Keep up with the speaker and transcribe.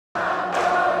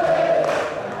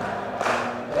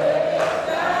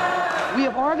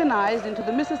organized into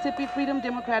the Mississippi Freedom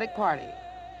Democratic Party.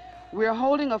 We're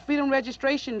holding a freedom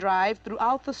registration drive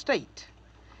throughout the state,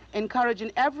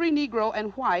 encouraging every Negro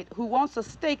and white who wants a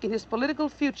stake in his political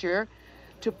future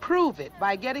to prove it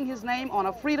by getting his name on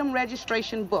a freedom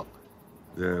registration book.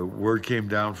 The word came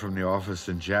down from the office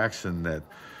in Jackson that,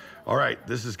 all right,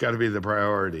 this has got to be the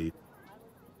priority.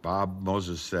 Bob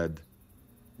Moses said,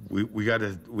 we got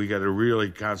to really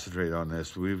concentrate on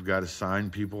this. We've got to sign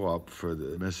people up for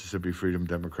the Mississippi Freedom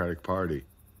Democratic Party.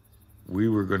 We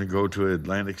were going to go to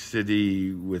Atlantic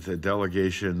City with a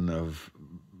delegation of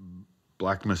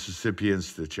black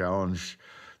Mississippians to challenge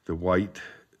the white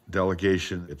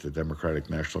delegation at the Democratic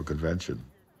National Convention.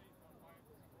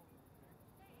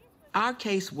 Our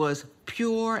case was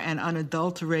pure and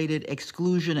unadulterated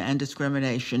exclusion and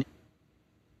discrimination.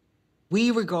 We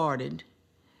regarded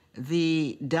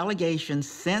the delegation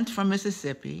sent from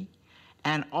Mississippi,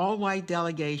 an all-white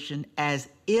delegation, as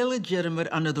illegitimate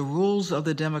under the rules of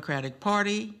the Democratic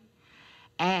Party,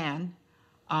 and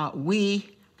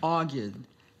we argued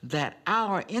that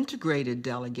our integrated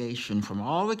delegation from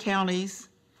all the counties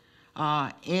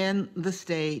in the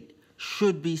state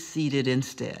should be seated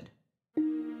instead.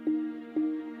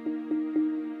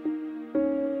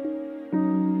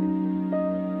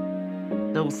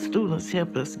 Those students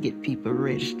helped us get people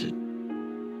registered.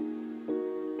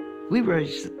 We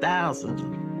registered thousands.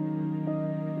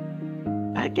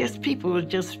 I guess people were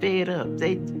just fed up.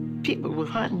 People were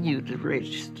hunting you to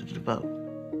register to vote.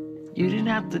 You didn't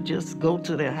have to just go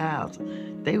to their house.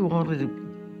 They wanted to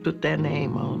put their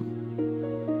name on.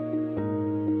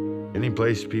 Any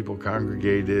place people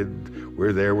congregated,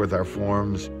 we're there with our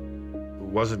forms. It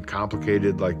wasn't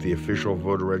complicated like the official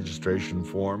voter registration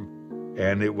form.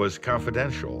 And it was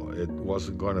confidential. It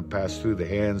wasn't going to pass through the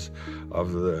hands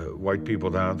of the white people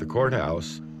down at the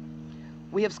courthouse.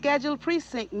 We have scheduled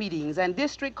precinct meetings and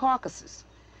district caucuses.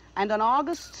 And on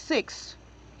August 6th,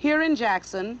 here in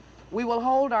Jackson, we will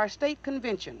hold our state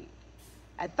convention.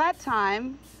 At that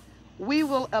time, we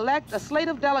will elect a slate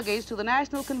of delegates to the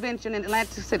National Convention in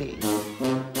Atlantic City.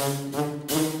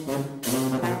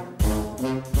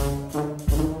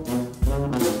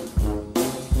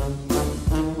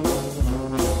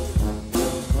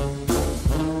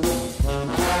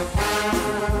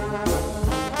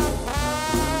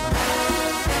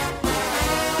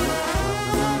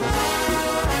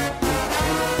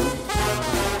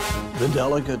 The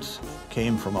delegates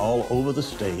came from all over the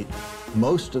state.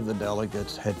 Most of the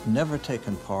delegates had never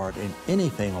taken part in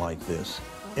anything like this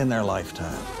in their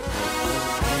lifetime.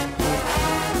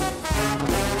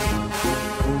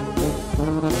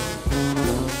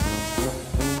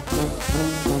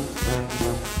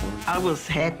 I was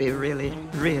happy, really,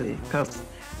 because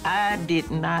I did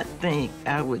not think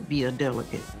I would be a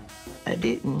delegate. I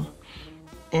didn't.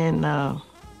 And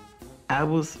I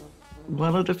was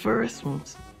one of the first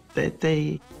ones that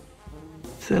they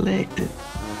selected.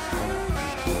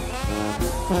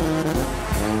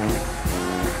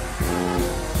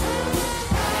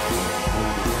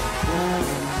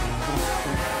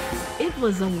 It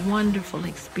was a wonderful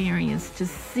experience to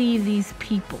see these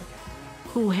people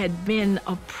who had been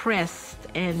oppressed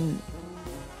and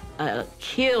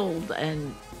killed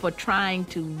and for trying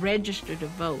to register to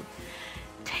vote,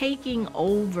 taking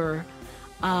over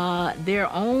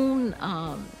their own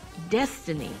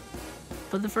destiny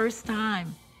for the first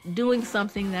time, doing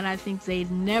something that I think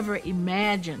they'd never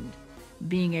imagined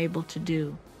being able to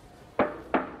do.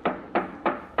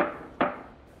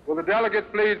 Will the delegates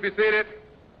please be seated?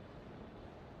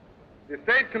 The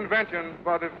state convention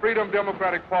for the Freedom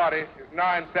Democratic Party is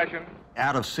now in session.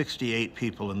 Out of 68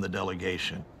 people in the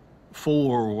delegation,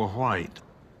 4 were white.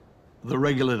 The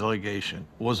regular delegation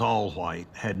was all white,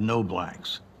 had no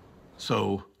blacks.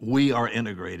 So we are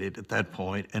integrated at that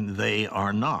point, and they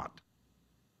are not.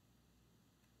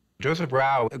 Joseph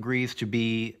Rao agrees to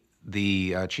be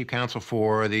the chief counsel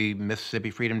for the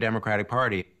Mississippi Freedom Democratic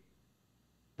Party.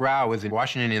 Rao was a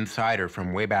Washington insider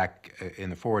from way back in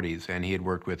the 40s, and he had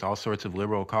worked with all sorts of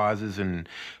liberal causes and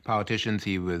politicians.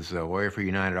 He was a lawyer for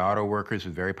United Auto Workers,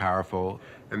 was very powerful.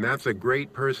 And that's a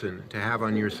great person to have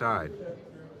on your side.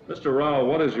 Mr. Rao,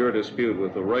 what is your dispute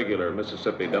with the regular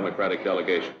Mississippi Democratic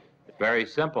delegation? Very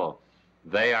simple.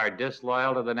 They are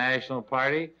disloyal to the National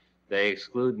Party. They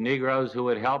exclude Negroes who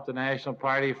would help the National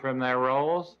Party from their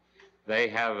roles. They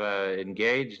have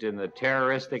engaged in the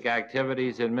terroristic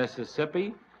activities in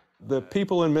Mississippi. The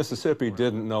people in Mississippi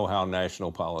didn't know how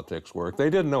national politics worked.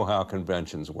 They didn't know how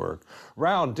conventions work.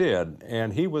 Rao did,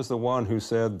 and he was the one who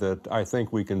said that, I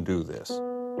think we can do this.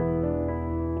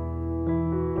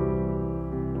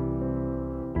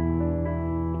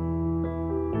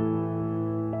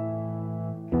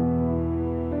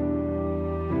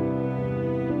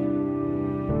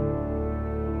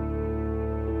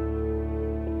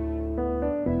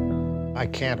 I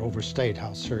can't overstate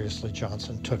how seriously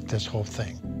Johnson took this whole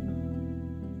thing.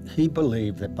 He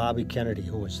believed that Bobby Kennedy,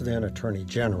 who was then Attorney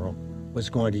General, was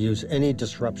going to use any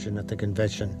disruption at the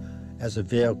convention as a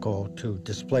vehicle to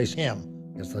displace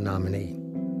him as the nominee.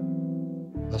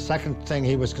 The second thing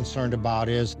he was concerned about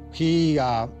is he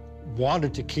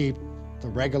wanted to keep the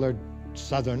regular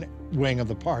Southern wing of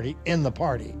the party in the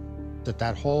party,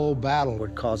 that whole battle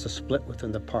would cause a split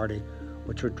within the party,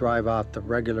 which would drive out the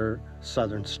regular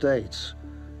Southern states.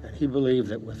 And he believed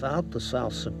that without the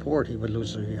South's support, he would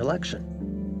lose the election.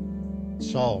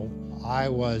 So I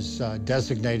was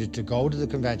designated to go to the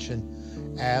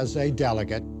convention as a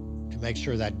delegate to make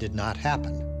sure that did not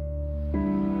happen.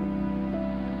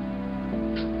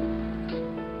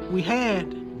 We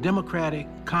had Democratic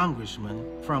congressmen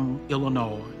from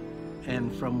Illinois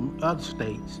and from other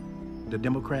states. The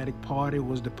Democratic Party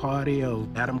was the party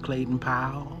of Adam Clayton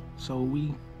Powell, so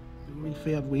we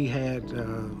felt we had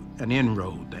an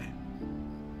inroad there.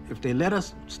 If they let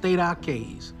us state our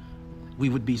case, we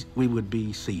would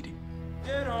be seated.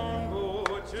 Get on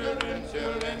board, children,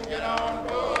 children, get on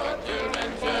board,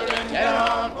 children, children, get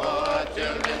on board,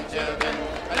 children, children,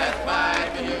 let's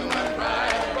fight for human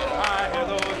rights. I hear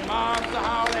those mobs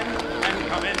howling and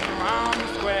coming around the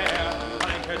square,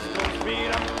 calling Crystal's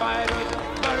freedom fighters,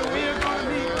 but we're gonna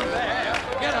meet them there.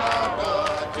 Get on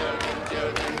board, children,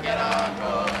 children, get on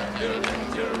board, children,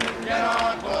 children, get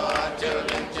on board,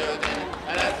 children, children,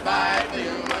 let's fight for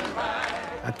human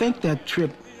rights. I think that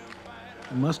trip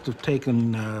must have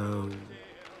taken,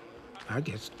 I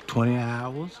guess, 20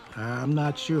 hours. I'm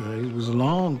not sure. It was a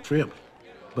long trip,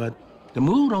 but the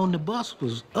mood on the bus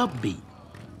was upbeat.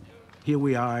 Here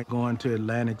we are going to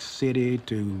Atlantic City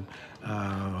to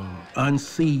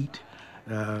unseat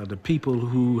the people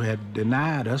who had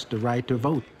denied us the right to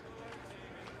vote.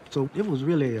 So it was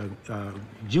really a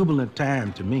jubilant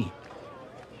time to me.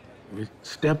 We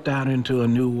stepped out into a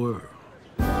new world.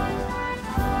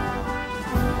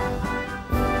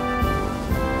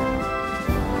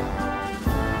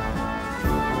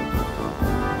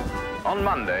 On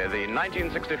Monday, the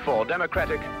 1964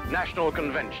 Democratic National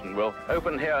Convention will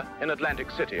open here in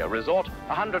Atlantic City, a resort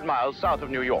 100 miles south of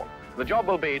New York. The job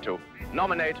will be to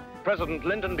nominate President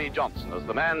Lyndon B. Johnson as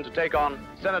the man to take on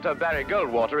Senator Barry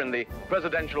Goldwater in the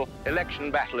presidential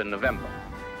election battle in November.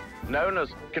 Known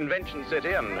as Convention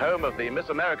City and home of the Miss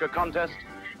America contest,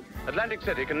 Atlantic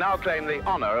City can now claim the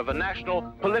honor of a national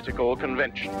political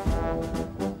convention.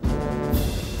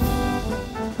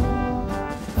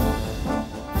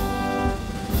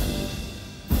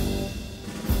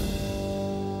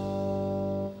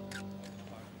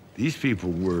 These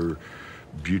people were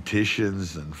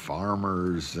beauticians and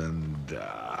farmers and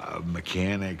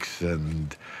mechanics,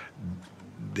 and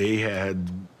they had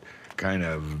kind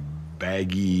of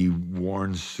baggy,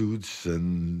 worn suits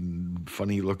and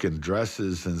funny-looking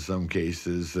dresses in some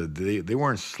cases. They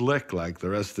weren't slick like the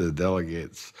rest of the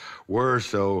delegates were,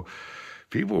 so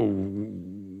people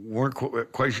weren't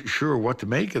quite sure what to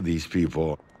make of these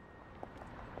people.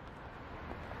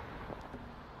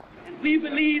 We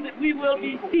believe that we will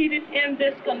be seated in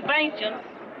this convention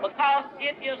because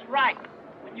it is right.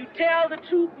 When you tell the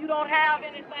truth, you don't have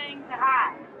anything to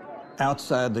hide.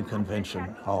 Outside the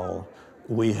convention hall,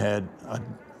 we had a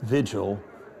vigil,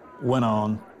 went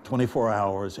on 24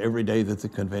 hours every day that the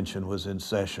convention was in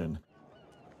session.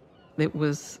 It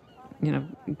was,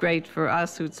 great for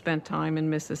us who'd spent time in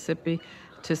Mississippi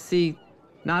to see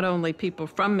not only people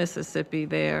from Mississippi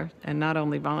there and not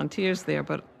only volunteers there,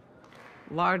 but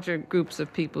larger groups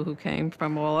of people who came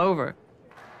from all over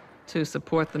to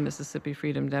support the Mississippi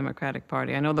Freedom Democratic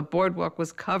Party. I know the boardwalk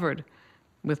was covered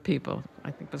with people.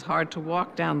 I think it was hard to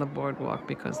walk down the boardwalk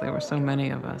because there were so many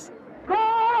of us.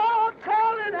 Go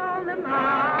tell it on the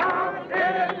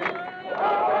mountain,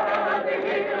 over the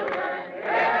hills and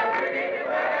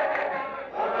everywhere.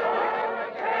 Go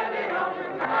tell it on the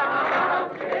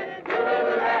mountain, to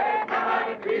let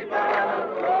my people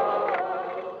go.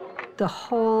 The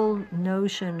whole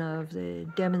notion of the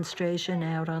demonstration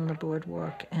out on the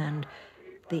boardwalk and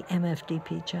the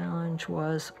MFDP challenge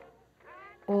was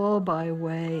all by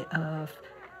way of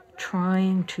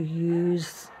trying to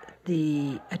use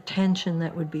the attention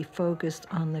that would be focused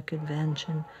on the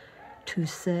convention to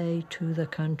say to the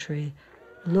country,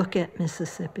 look at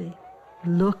Mississippi,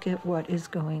 look at what is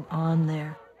going on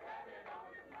there.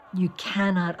 You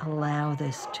cannot allow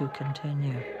this to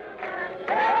continue.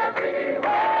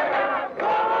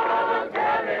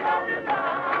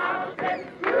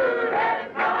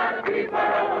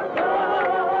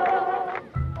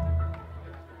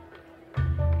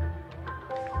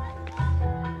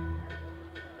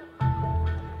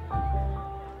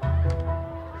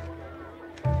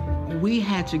 We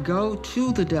had to go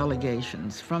to the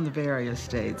delegations from the various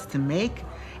states to make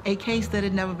a case that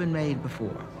had never been made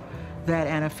before, that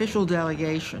an official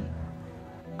delegation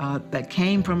that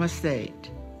came from a state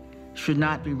should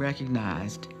not be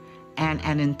recognized, and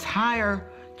an entire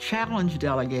challenge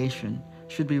delegation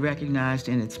should be recognized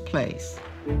in its place.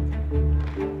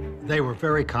 They were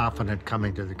very confident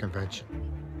coming to the convention.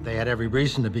 They had every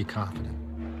reason to be confident.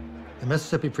 The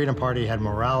Mississippi Freedom Party had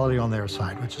morality on their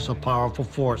side, which is a powerful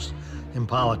force in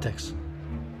politics.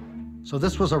 So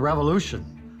this was a revolution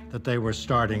that they were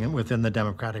starting within the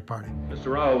Democratic Party.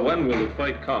 Mr. Rao, when will the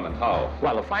fight come and how?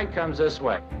 Well, the fight comes this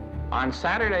way. On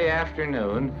Saturday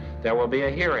afternoon, there will be a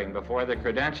hearing before the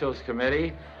Credentials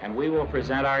Committee, and we will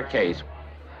present our case.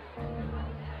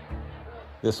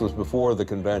 This was before the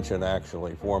convention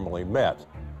actually formally met.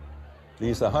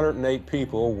 These 108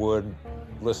 people would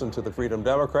listen to the Freedom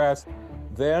Democrats.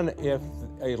 Then if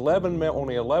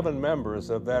only 11 members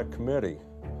of that committee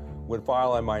would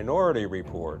file a minority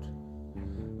report,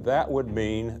 that would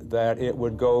mean that it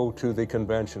would go to the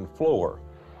convention floor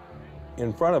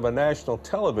in front of a national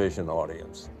television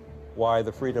audience. Why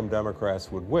the Freedom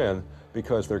Democrats would win,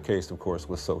 because their case, of course,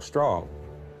 was so strong.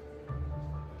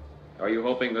 Are you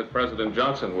hoping that President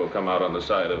Johnson will come out on the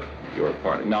side of your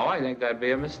party? No, I think that'd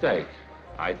be a mistake.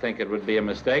 I think it would be a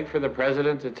mistake for the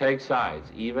president to take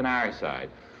sides, even our side.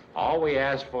 All we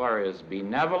ask for is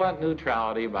benevolent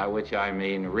neutrality, by which I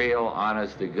mean real,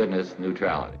 honest-to-goodness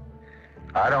neutrality.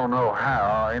 I don't know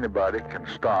how anybody can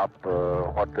stop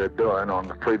what they're doing on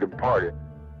the Freedom Party.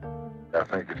 I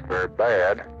think it's very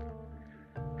bad,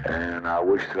 and I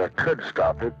wish that I could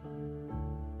stop it.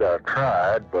 I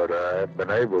tried, but I haven't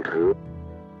been able to.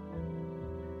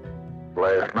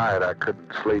 Last night I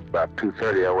couldn't sleep. About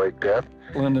 2:30 I waked up.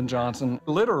 Lyndon Johnson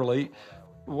literally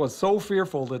was so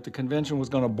fearful that the convention was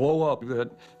going to blow up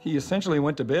that he essentially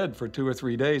went to bed for 2 or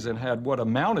 3 days and had what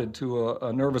amounted to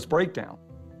a nervous breakdown.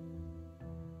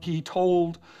 He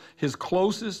told his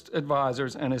closest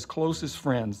advisors and his closest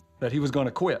friends that he was going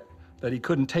to quit, that he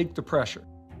couldn't take the pressure.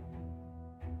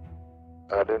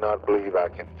 I do not believe I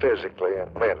can physically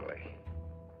and mentally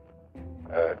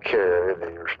carry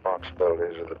the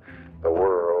responsibilities of the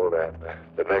world and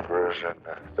the Negroes and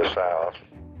the South.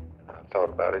 I thought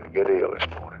about it a good deal this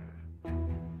morning.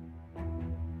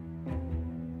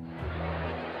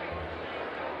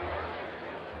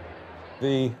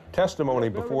 The testimony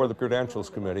before the Credentials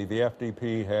Committee, the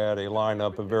FDP had a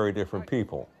lineup of very different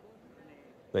people.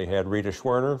 They had Rita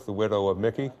Schwerner, the widow of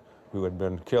Mickey, who had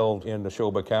been killed in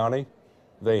Neshoba County.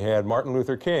 They had Martin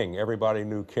Luther King. Everybody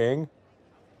knew King.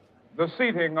 The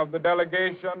seating of the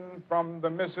delegation from the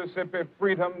Mississippi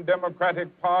Freedom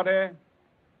Democratic Party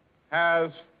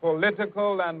has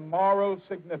political and moral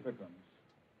significance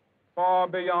far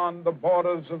beyond the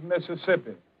borders of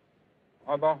Mississippi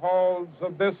or the halls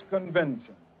of this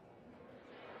convention.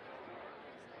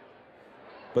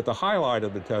 But the highlight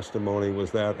of the testimony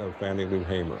was that of Fannie Lou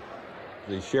Hamer.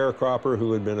 The sharecropper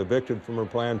who had been evicted from her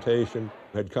plantation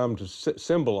had come to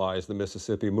symbolize the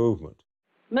Mississippi movement.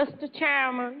 Mr.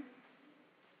 Chairman,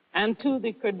 and to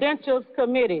the Credentials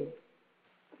Committee,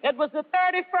 it was the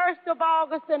 31st of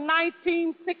August in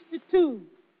 1962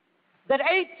 that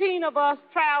 18 of us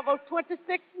traveled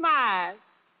 26 miles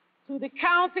to the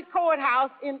county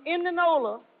courthouse in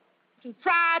Indianola to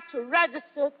try to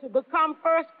register to become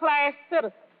first-class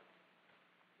citizens.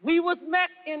 We was met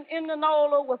in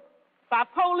Indianola by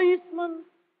policemen.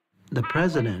 The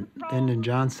president, Lyndon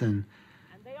Johnson,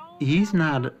 he's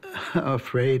not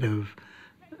afraid of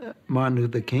Martin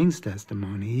Luther King's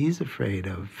testimony. He's afraid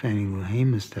of Fannie Lou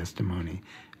Hamer's testimony.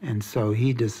 And so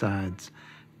he decides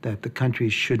that the country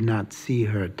should not see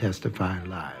her testify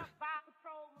live.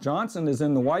 Johnson is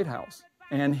in the White House,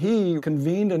 and he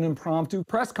convened an impromptu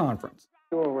press conference.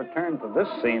 We will return to this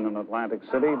scene in Atlantic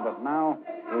City, but now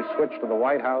we switch to the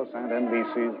White House and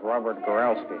NBC's Robert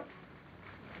Goralski.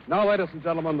 Now, ladies and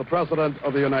gentlemen, the President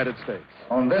of the United States.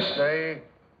 On this day,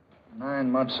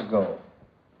 9 months ago.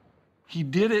 He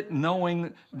did it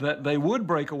knowing that they would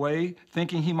break away,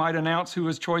 thinking he might announce who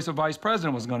his choice of vice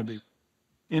president was going to be.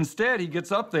 Instead, he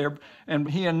gets up there and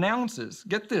he announces,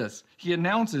 get this, he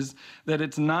announces that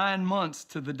it's 9 months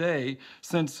to the day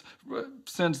since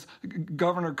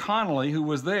Governor Connolly, who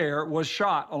was there, was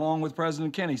shot along with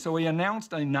President Kennedy. So he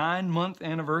announced a 9-month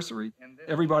anniversary.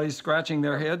 Everybody's scratching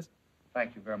their heads.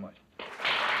 Thank you very much.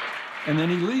 And then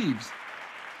he leaves.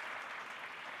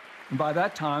 And by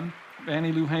that time,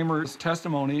 Fannie Lou Hamer's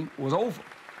testimony was over.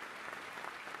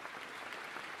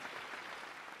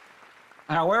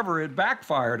 However, it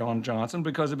backfired on Johnson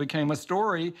because it became a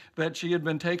story that she had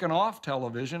been taken off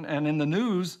television and in the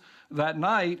news that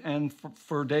night, and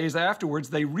for days afterwards,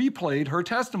 they replayed her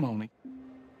testimony.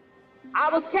 I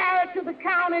was carried to the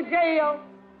county jail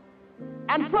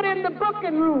and put in the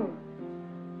booking room.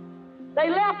 They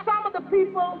left some of the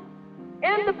people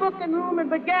in the booking room and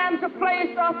began to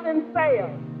place us in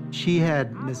cells. She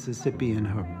had Mississippi in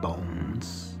her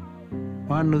bones.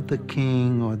 Martin Luther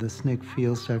King or the SNCC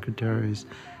field secretaries,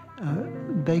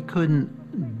 they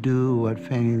couldn't do what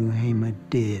Fannie Lou Hamer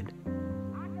did.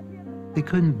 They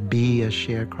couldn't be a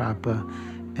sharecropper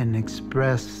and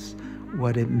express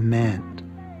what it meant,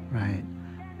 right?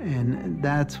 And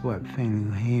that's what Fannie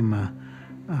Lou Hamer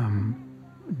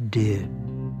did.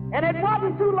 And it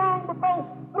wasn't too long before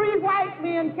 3 white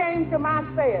men came to my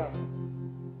cell.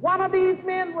 One of these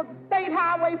men was the State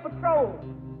Highway Patrol.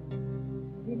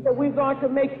 He said, "We're going to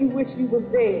make you wish you was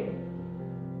dead."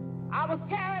 I was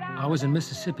carried out. I was in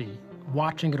Mississippi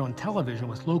watching it on television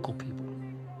with local people.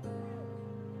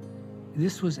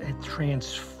 This was a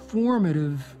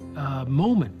transformative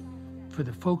moment for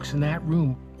the folks in that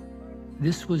room.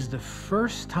 This was the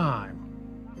first time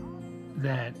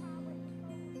that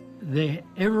they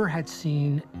ever had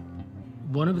seen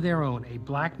one of their own, a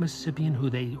black Mississippian who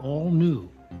they all knew,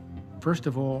 first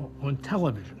of all, on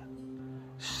television.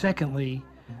 Secondly,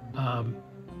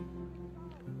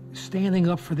 standing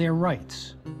up for their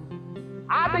rights.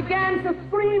 I began to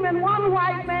scream, and one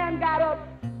white man got up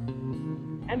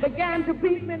and began to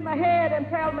beat me in my head and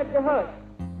tell me to hush.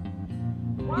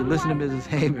 You listen to Mrs.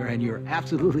 Hamer and you're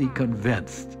absolutely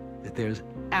convinced that there's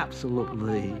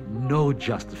absolutely no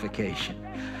justification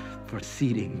for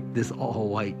seating this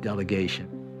all-white delegation.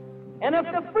 And if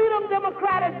the Freedom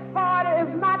Democratic Party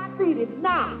is not seated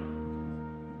now,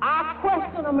 I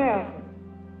question America.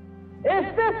 Is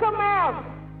this America,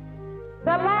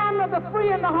 the land of the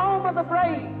free and the home of the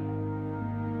brave,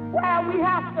 where we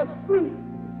have to sleep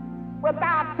with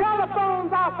our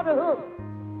telephones off of the hook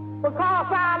because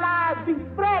our lives be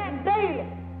threatened daily,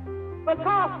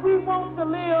 because we want to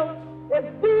live as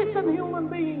decent human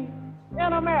beings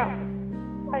in America?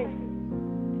 Thank you.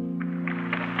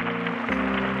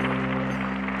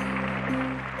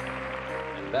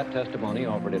 That testimony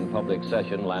offered in public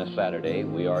session last Saturday,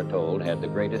 we are told, had the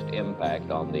greatest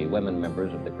impact on the women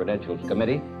members of the Credentials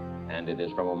Committee, and it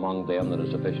is from among them that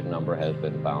a sufficient number has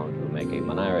been found to make a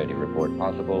minority report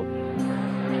possible.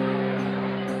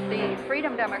 The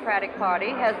Freedom Democratic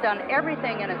Party has done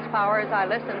everything in its power, as I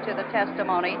listened to the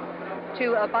testimony,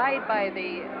 to abide by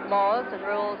the laws and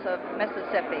rules of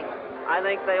Mississippi. I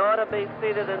think they ought to be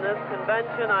seated in this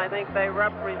convention. I think they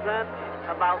represent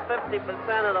about 50%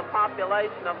 of the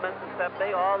population of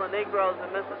Mississippi, all the Negroes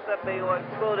in Mississippi who are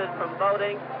excluded from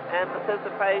voting and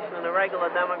participation in the regular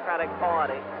Democratic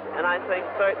Party. And I think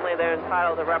certainly they're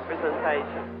entitled to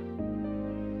representation.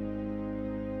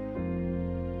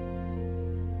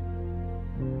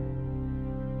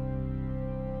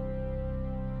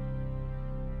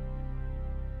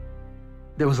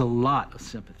 There was a lot of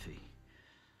sympathy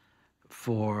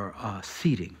for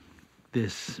seating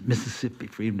this Mississippi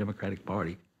Freedom Democratic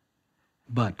Party.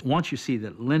 But once you see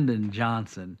that Lyndon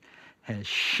Johnson has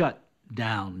shut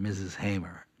down Mrs.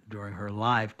 Hamer during her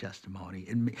live testimony,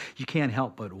 and you can't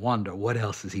help but wonder, what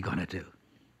else is he going to do?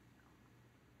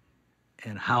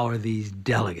 And how are these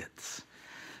delegates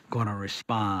going to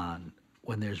respond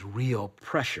when there's real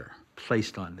pressure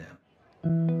placed on them?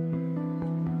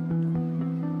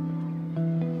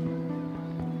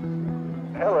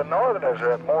 Hell, the Northerners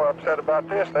are more upset about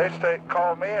this. They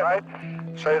call me and I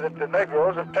say that the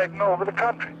Negroes have taken over the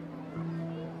country.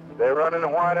 They run in the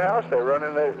White House, they run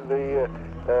in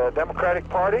the Democratic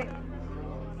Party.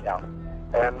 Yeah.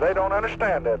 And they don't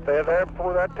understand that. They're there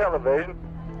before that television.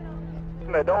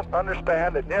 And they don't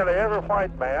understand that nearly every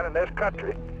white man in this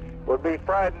country would be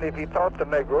frightened if he thought the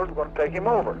Negroes were going to take him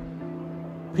over.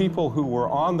 People who were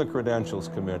on the Credentials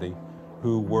Committee,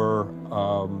 who were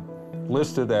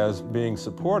listed as being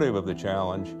supportive of the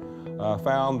challenge,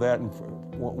 found that in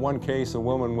one case a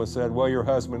woman was said, well, your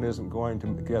husband isn't going to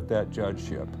get that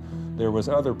judgeship. There was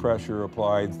other pressure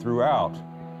applied throughout.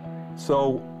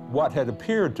 So what had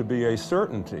appeared to be a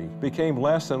certainty became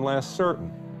less and less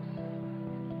certain.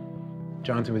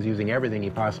 Johnson was using everything he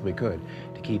possibly could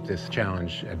to keep this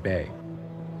challenge at bay.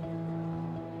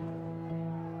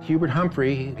 Hubert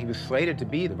Humphrey, he was slated to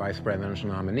be the vice presidential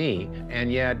nominee,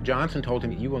 and yet Johnson told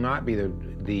him, you will not be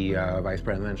the vice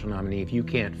presidential nominee if you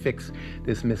can't fix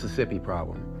this Mississippi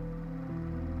problem.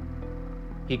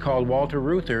 He called Walter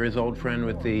Reuther, his old friend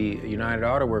with the United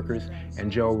Auto Workers, and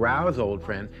Joe Rao's old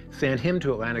friend, sent him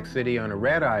to Atlantic City on a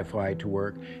red-eye flight to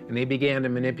work, and they began to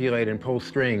manipulate and pull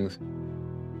strings.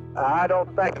 I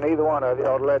don't think neither one of you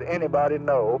ought to let anybody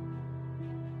know.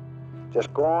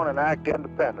 Just go on and act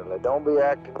independently. Don't be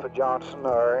acting for Johnson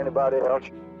or anybody else.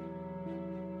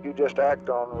 You just act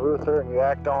on Reuther and you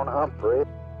act on Humphrey.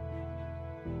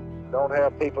 Don't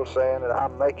have people saying that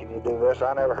I'm making you do this.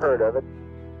 I never heard of it.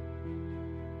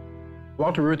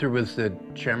 Walter Reuther was the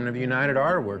chairman of the United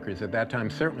Auto Workers, at that time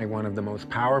certainly one of the most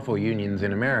powerful unions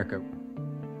in America.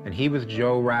 And he was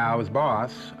Joe Rao's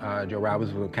boss. Joe Rao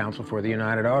was the counsel for the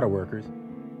United Auto Workers.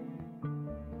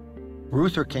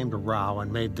 Reuther came to Rao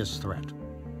and made this threat.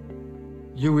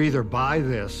 You either buy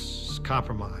this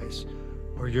compromise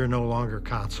or you're no longer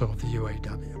consul of the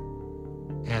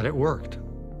UAW. And it worked.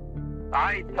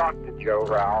 I talked to Joe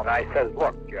Rao and I said,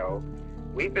 look, Joe,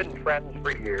 we've been friends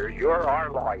for years. You're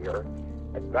our lawyer.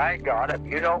 And by God, if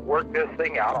you don't work this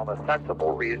thing out on a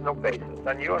sensible, reasonable basis,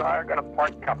 then you and I are going to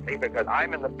part company because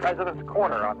I'm in the president's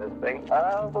corner on this thing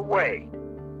all the way.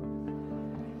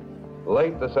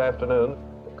 Late this afternoon,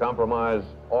 the compromise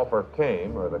offer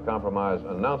came, or the compromise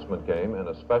announcement came, in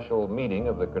a special meeting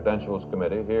of the Credentials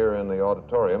Committee here in the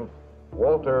auditorium.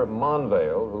 Walter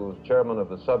Monvale, who's chairman of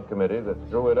the subcommittee that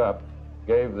drew it up,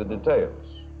 gave the details.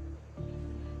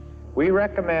 We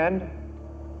recommend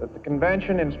that the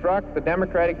convention instruct the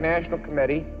Democratic National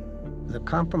Committee. The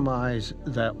compromise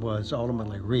that was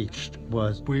ultimately reached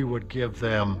was we would give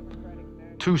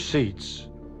them 2 seats.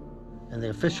 And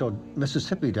the official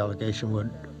Mississippi delegation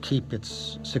would keep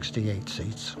its 68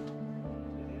 seats.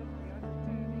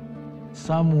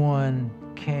 Someone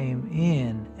came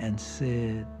in and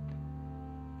said,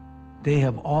 they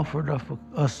have offered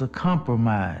us a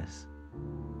compromise.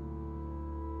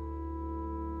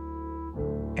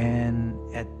 And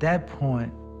at that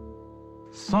point,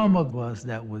 some of us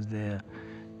that was there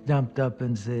jumped up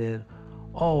and said,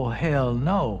 oh, hell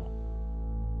no.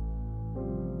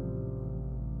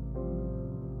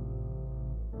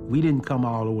 We didn't come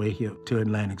all the way here to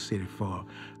Atlantic City for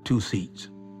 2 seats.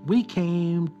 We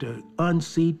came to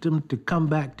unseat them, to come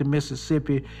back to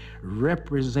Mississippi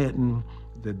representing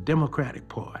the Democratic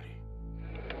Party.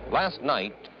 Last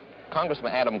night,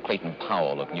 Congressman Adam Clayton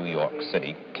Powell of New York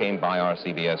City came by our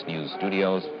CBS News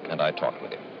studios, and I talked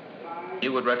with him.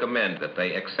 You would recommend that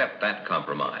they accept that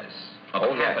compromise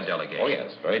of half a delegation? Oh,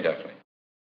 yes, very definitely.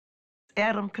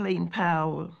 Adam Clayton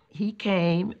Powell, he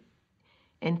came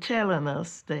and telling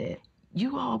us that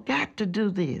you all got to do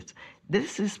this.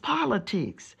 This is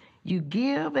politics. You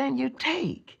give and you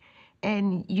take,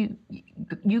 and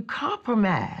you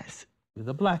compromise.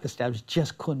 The black establishment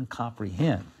just couldn't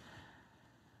comprehend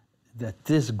that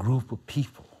this group of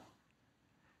people,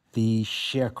 these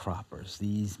sharecroppers,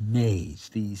 these maids,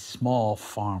 these small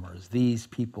farmers, these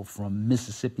people from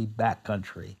Mississippi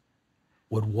backcountry,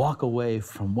 would walk away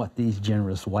from what these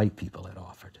generous white people had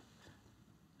offered.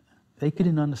 They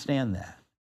couldn't understand that.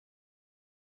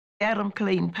 Adam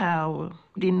Clayton Powell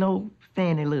didn't know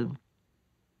Fannie Lou.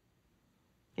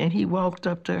 And he walked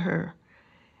up to her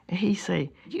and he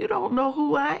said, you don't know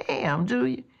who I am, do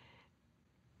you?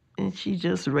 And she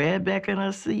just read back in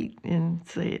her seat and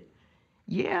said,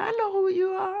 yeah, I know who you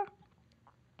are.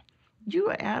 You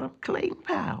are Adam Clayton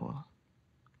Powell.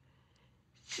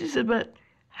 She said, but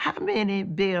how many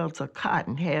bales of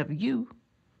cotton have you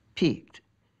picked?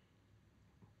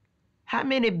 How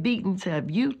many beatings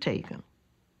have you taken?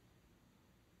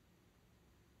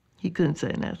 He couldn't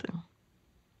say nothing.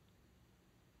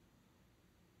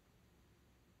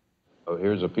 Oh,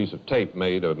 here's a piece of tape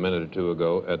made a minute or two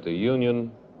ago at the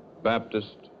Union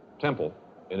Baptist Temple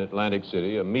in Atlantic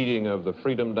City, a meeting of the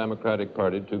Freedom Democratic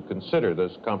Party to consider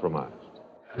this compromise.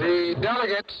 The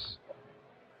delegates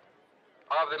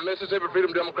of the Mississippi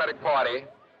Freedom Democratic Party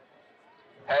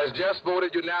has just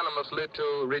voted unanimously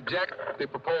to reject the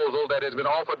proposal that has been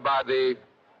offered by the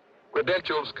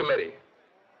Credentials Committee.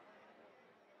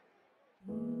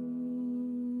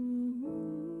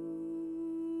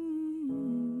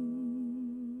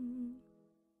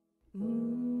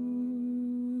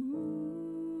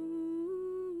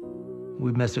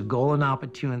 We missed a golden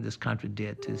opportunity this country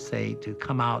did to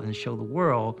come out and show the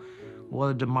world what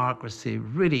a democracy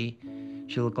really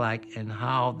should look like and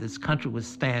how this country would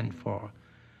stand for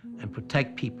and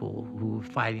protect people who were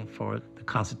fighting for the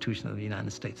Constitution of the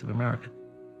United States of America.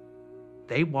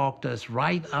 They walked us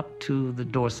right up to the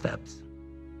doorsteps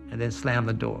and then slammed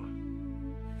the door.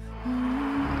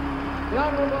 The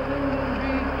Honorable Lyndon B.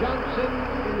 Johnson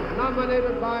is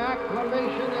nominated by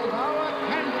acclamation as our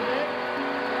candidate.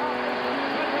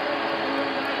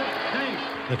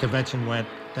 The convention went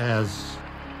as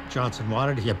Johnson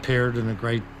wanted. He appeared in a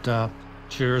great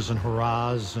cheers and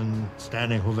hurrahs and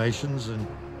standing ovations, and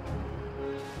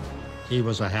he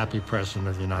was a happy president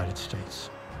of the United States.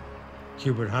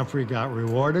 Hubert Humphrey got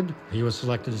rewarded. He was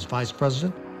selected as vice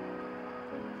president,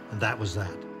 and that was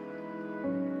that.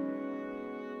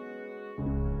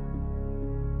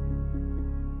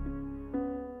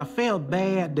 I felt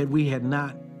bad that we had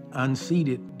not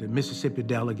unseated the Mississippi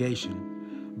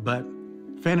delegation, but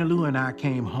Fannie Lou and I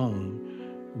came home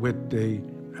with the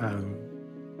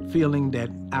feeling that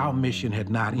our mission had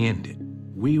not ended.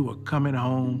 We were coming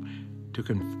home to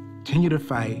continue to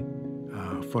fight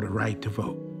for the right to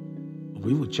vote.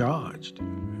 We were charged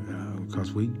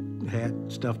because we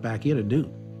had stuff back here to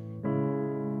do.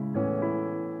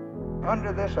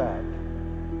 Under this act,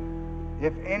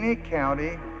 if any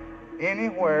county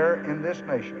anywhere in this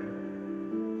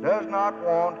nation does not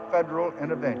want federal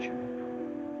intervention,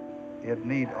 it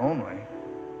need only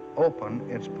open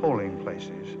its polling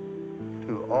places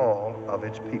to all of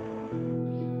its people.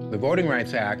 The Voting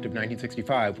Rights Act of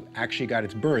 1965 actually got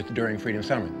its birth during Freedom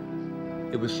Summer.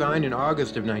 It was signed in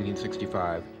August of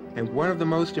 1965, and one of the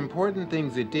most important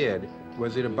things it did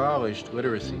was it abolished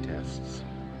literacy tests.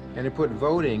 And it put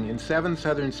voting in 7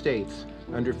 southern states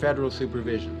under federal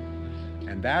supervision.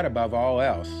 And that, above all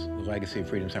else, the legacy of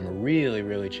Freedom Summer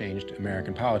really changed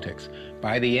American politics.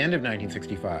 By the end of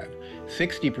 1965,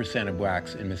 60% of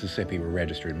blacks in Mississippi were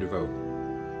registered to vote.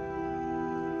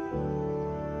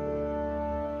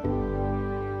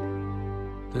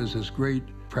 There's this great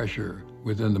pressure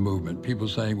within the movement. People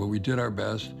saying, well, we did our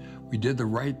best, we did the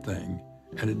right thing,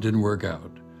 and it didn't work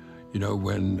out. You know,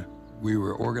 when we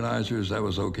were organizers, that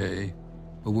was okay.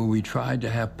 But when we tried to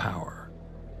have power,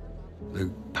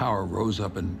 the power rose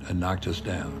up and knocked us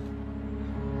down.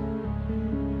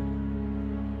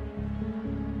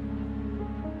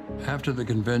 After the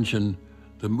convention,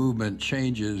 the movement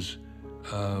changes.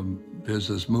 There's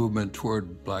this movement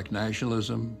toward black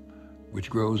nationalism, which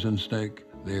grows in SNCC.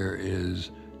 There is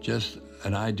just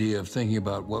an idea of thinking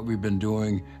about what we've been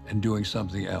doing and doing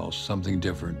something else, something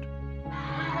different. We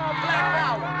want black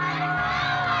power.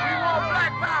 We want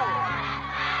black power.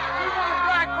 We want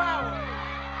black power.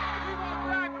 We want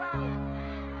black power.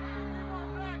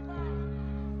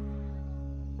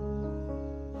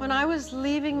 When I was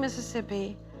leaving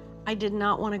Mississippi, I did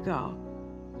not want to go.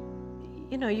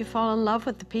 You know, you fall in love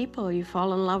with the people, you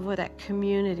fall in love with that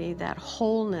community, that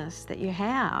wholeness that you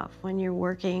have when you're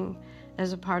working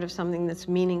as a part of something that's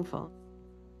meaningful.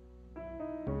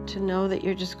 To know that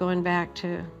you're just going back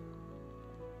to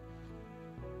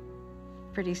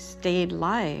pretty staid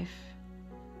life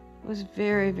was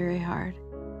very hard.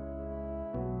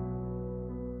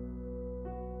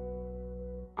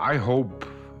 I hope,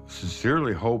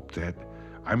 sincerely hope, that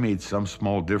I made some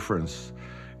small difference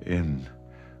in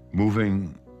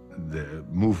moving the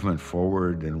movement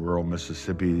forward in rural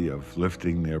Mississippi, of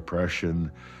lifting the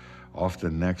oppression off the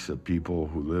necks of people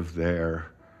who live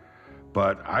there.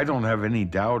 But I don't have any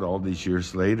doubt all these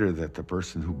years later that the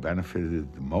person who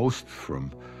benefited the most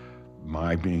from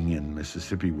my being in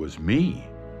Mississippi was me.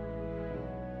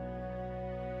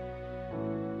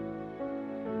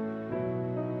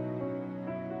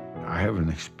 I have an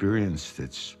experience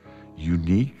that's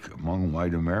unique among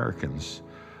white Americans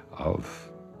of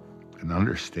an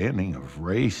understanding of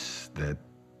race that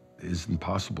isn't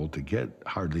possible to get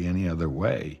hardly any other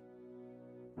way.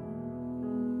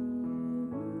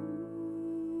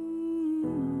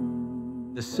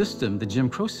 The system, the Jim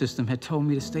Crow system, had told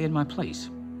me to stay in my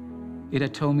place. It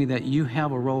had told me that you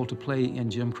have a role to play in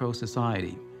Jim Crow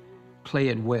society. Play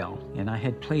it well, and I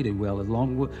had played it well,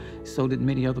 so did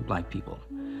many other black people.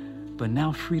 But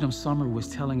now Freedom Summer was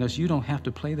telling us, you don't have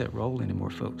to play that role anymore,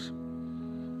 folks.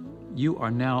 You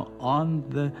are now on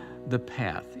the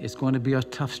path. It's going to be a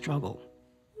tough struggle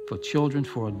for children,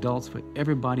 for adults, for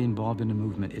everybody involved in the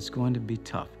movement. It's going to be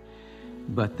tough.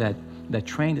 But that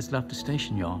train has left the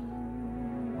station, y'all.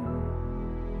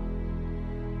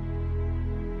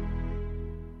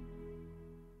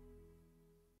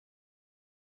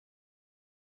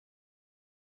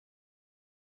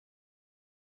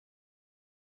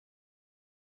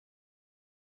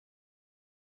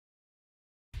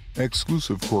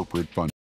 Exclusive corporate funding.